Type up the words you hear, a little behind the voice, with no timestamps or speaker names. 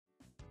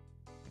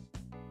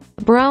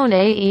Broan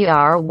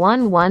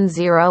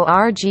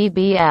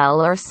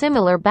AER110RGBL or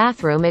similar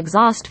bathroom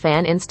exhaust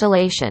fan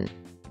installation.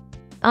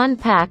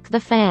 Unpack the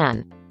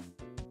fan.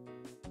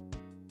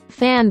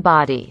 Fan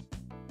body.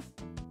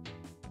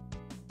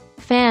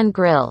 Fan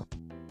grille.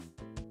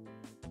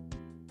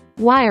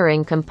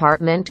 Wiring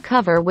compartment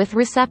cover with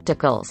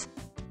receptacles.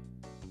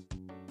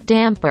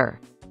 Damper.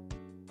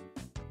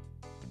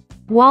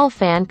 Wall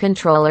fan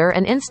controller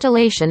and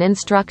installation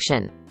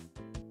instruction.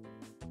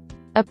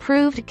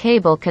 Approved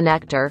cable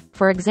connector,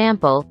 for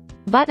example,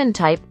 button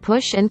type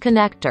push and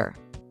connector.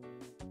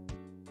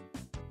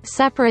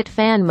 Separate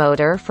fan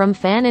motor from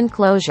fan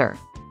enclosure.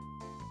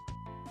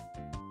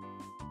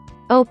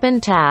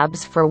 Open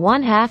tabs for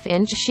 1/2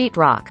 inch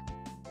sheetrock.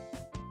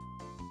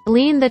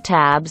 Lean the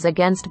tabs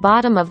against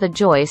bottom of the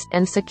joist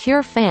and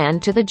secure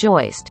fan to the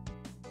joist.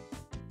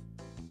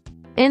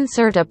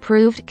 Insert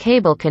approved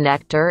cable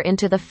connector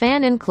into the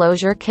fan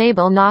enclosure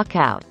cable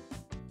knockout.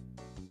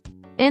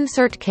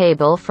 Insert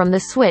cable from the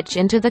switch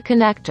into the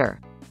connector.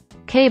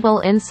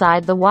 Cable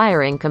inside the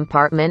wiring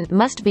compartment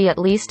must be at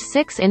least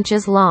 6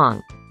 inches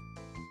long.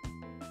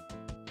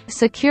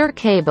 Secure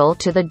cable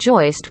to the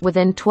joist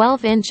within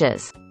 12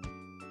 inches.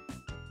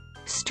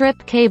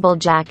 Strip cable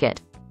jacket.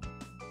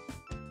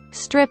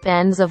 Strip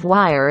ends of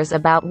wires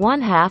about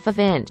 1/2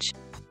 inch.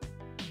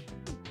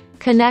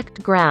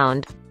 Connect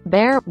ground.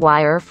 Bare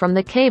wire from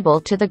the cable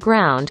to the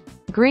ground,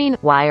 green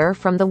wire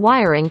from the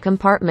wiring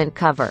compartment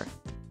cover.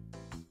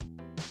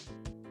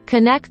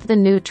 Connect the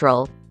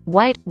neutral,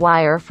 white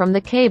wire from the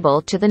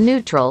cable to the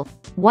neutral,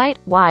 white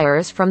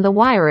wires from the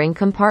wiring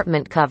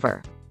compartment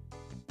cover.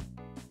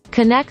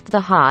 Connect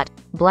the hot,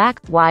 black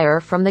wire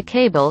from the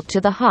cable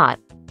to the hot,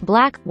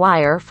 black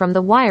wire from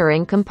the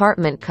wiring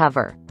compartment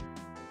cover.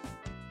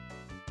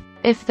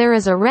 If there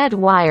is a red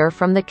wire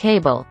from the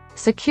cable,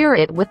 secure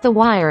it with the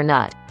wire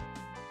nut.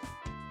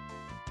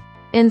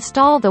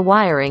 Install the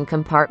wiring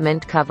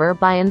compartment cover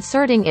by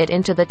inserting it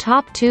into the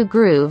top 2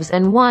 grooves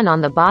and one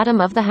on the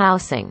bottom of the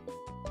housing.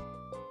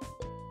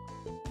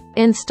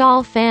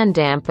 Install fan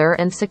damper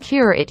and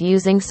secure it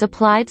using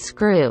supplied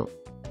screw.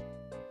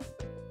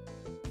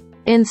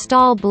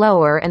 Install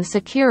blower and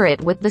secure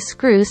it with the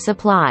screws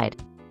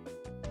supplied.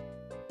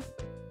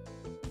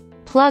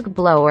 Plug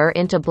blower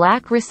into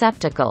black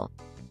receptacle.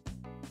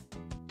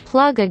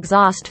 Plug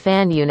exhaust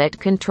fan unit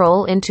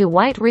control into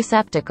white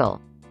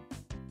receptacle.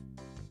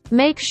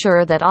 Make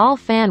sure that all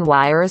fan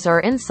wires are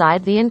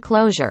inside the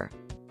enclosure.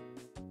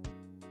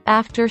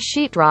 After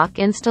sheetrock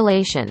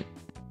installation.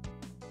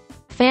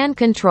 Fan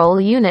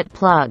control unit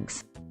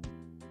plugs.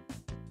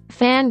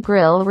 Fan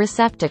grille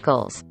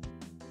receptacles.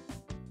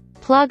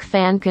 Plug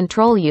fan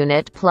control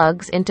unit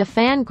plugs into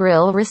fan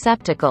grille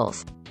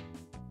receptacles.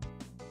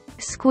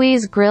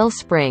 Squeeze grille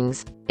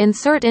springs.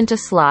 Insert into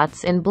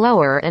slots in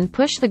blower and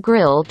push the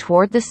grille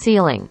toward the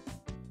ceiling.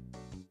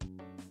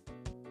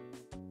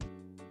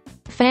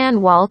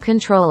 Fan wall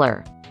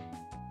controller.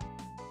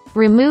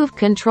 Remove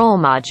control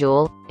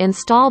module,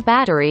 install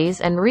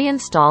batteries and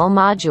reinstall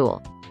module.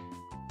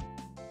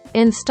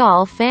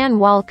 Install fan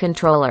wall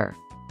controller.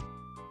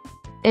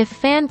 If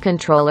fan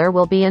controller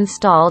will be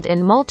installed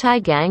in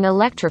multi-gang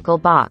electrical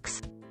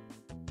box.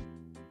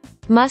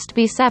 Must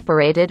be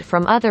separated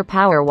from other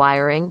power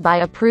wiring by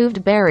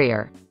approved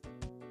barrier.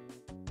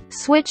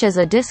 Switch as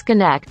a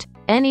disconnect,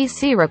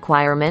 NEC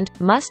requirement,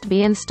 must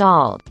be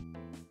installed.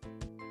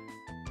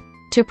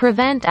 To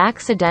prevent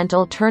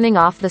accidental turning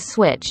off the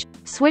switch,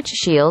 switch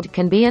shield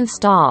can be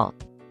installed.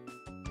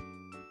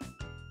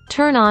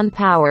 Turn on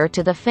power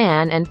to the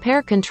fan and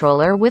pair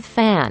controller with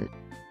fan.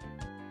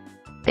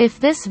 If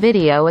this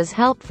video is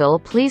helpful,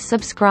 please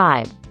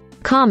subscribe.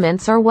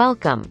 Comments are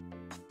welcome.